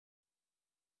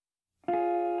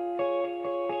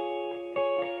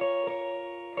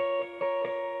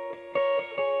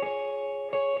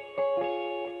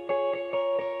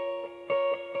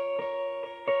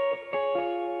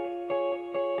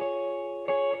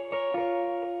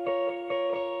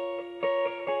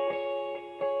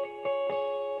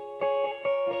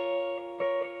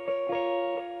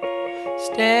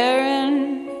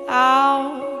staring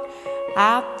out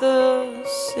at the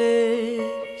city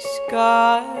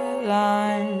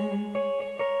skyline.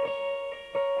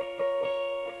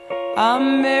 A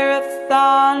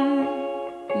marathon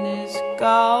is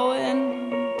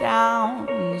going down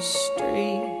the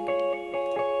street,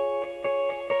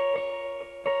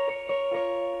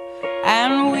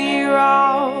 and we're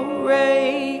all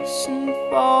racing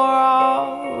for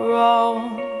our own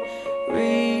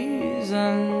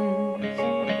reasons.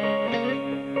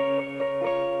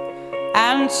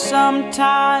 And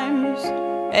sometimes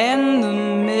in the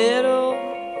middle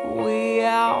we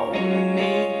all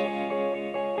meet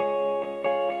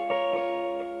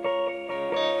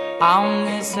on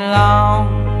this long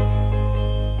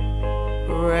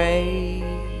race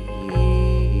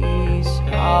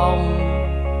home,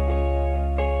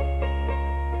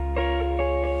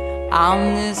 on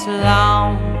this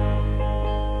long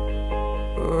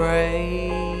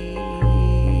race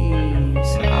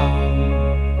home.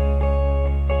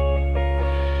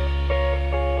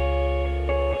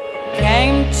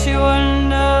 Came to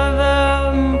another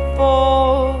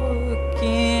fork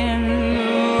in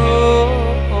the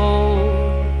road.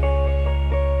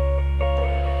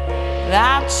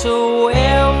 That's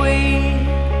where we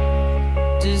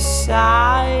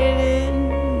decided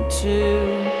to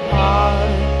part.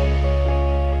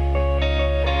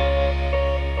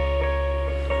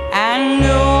 And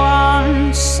no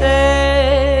one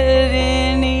said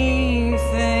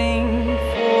anything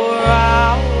for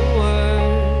hours.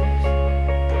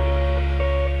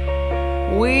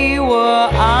 We were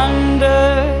under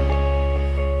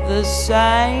the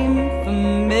same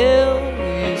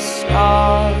familiar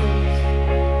stars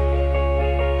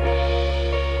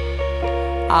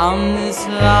on this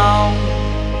long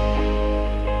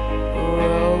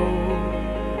road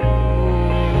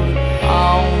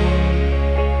home,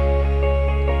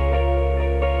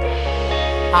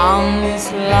 on this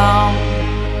long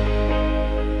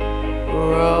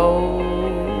road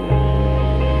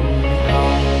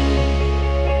home.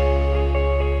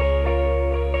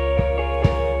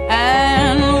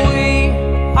 And we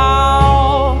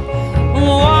all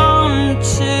want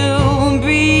to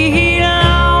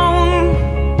belong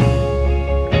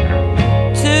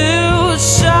to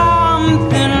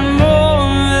something more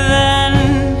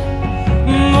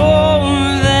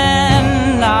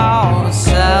than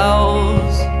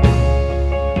ourselves.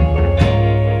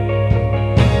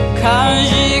 'Cause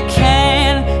you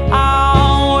can't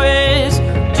always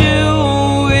do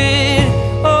it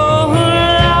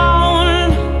alone.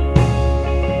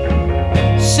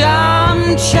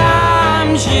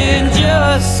 Sometimes you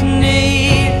just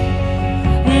need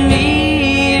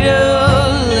a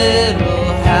little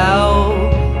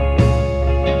help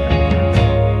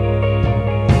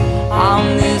on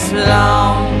this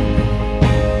long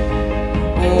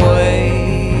way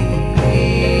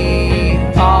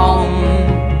home,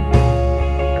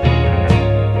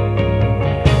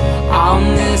 on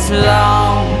this long